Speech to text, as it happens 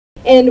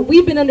and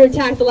we've been under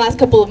attack the last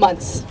couple of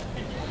months.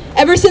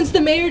 Ever since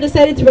the mayor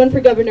decided to run for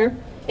governor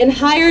and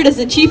hired as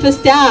the chief of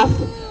staff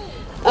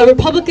a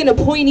Republican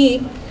appointee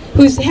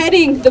who's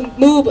heading the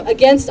move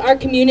against our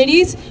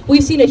communities,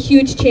 we've seen a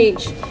huge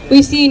change.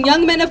 We've seen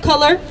young men of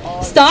color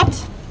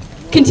stopped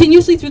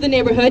continuously through the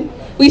neighborhood.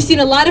 We've seen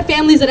a lot of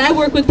families that I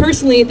work with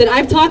personally that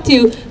I've talked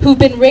to who've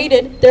been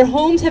raided. Their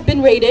homes have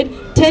been raided.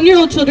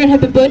 10-year-old children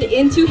have been put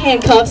into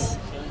handcuffs.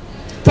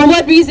 For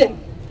what reason?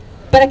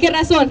 ¿Para qué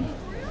razón?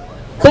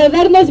 Para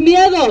darnos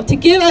miedo, to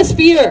give us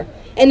fear.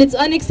 And it's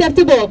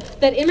unacceptable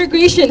that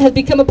immigration has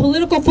become a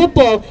political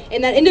football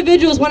and that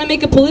individuals want to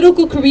make a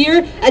political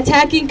career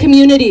attacking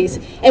communities.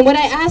 And what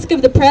I ask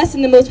of the press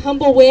in the most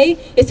humble way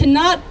is to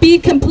not be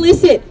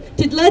complicit,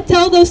 to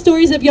tell those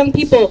stories of young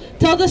people,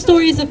 tell the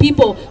stories of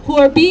people who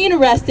are being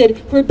arrested,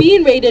 who are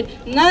being raided,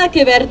 nada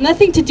que ver,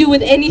 nothing to do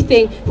with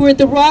anything, who are at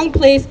the wrong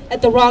place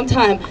at the wrong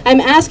time.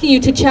 I'm asking you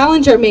to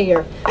challenge our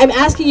mayor. I'm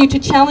asking you to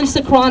challenge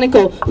the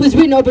Chronicle, who's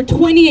written over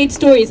 28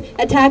 stories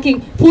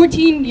attacking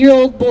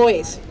 14-year-old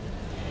boys.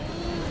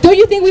 Don't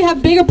you think we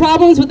have bigger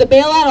problems with the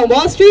bailout on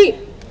Wall Street?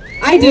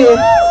 I do.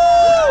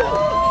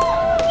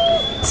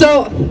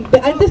 So,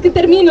 antes que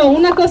termino,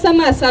 una cosa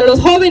más, a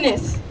los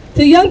jóvenes,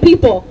 to young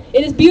people.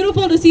 It is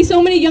beautiful to see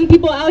so many young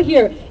people out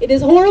here. It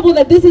is horrible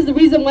that this is the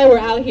reason why we're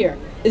out here,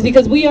 is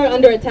because we are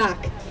under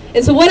attack.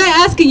 And so what I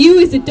ask of you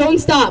is to don't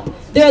stop.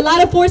 There are a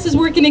lot of forces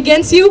working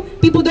against you.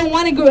 People don't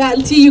want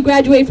to see you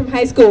graduate from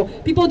high school.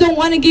 People don't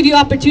want to give you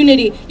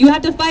opportunity. You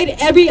have to fight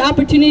every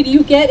opportunity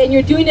you get, and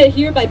you're doing it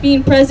here by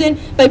being present,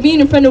 by being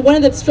in front of one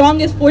of the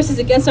strongest forces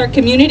against our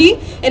community.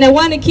 And I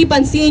want to keep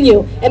on seeing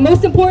you. And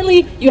most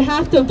importantly, you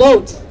have to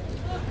vote.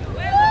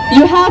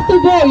 You have to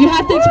vote. You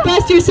have to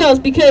express yourselves,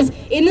 because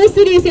in the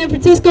city of San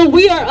Francisco,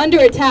 we are under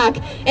attack.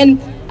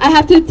 And I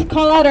have to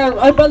call out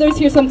our brothers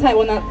here sometime.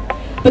 Well, not.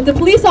 But the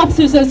Police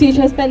Officers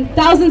Association has spent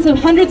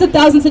hundreds of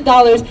thousands of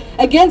dollars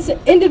against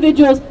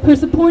individuals who are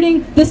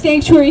supporting the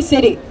sanctuary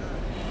city.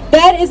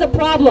 That is a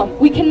problem.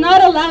 We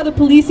cannot allow the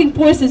policing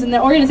forces and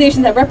the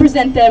organizations that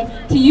represent them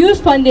to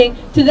use funding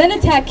to then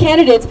attack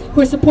candidates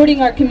who are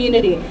supporting our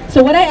community.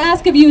 So what I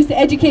ask of you is to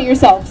educate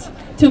yourselves,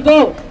 to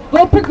vote.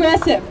 Vote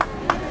progressive.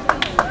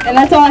 And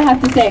that's all I have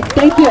to say.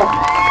 Thank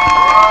you.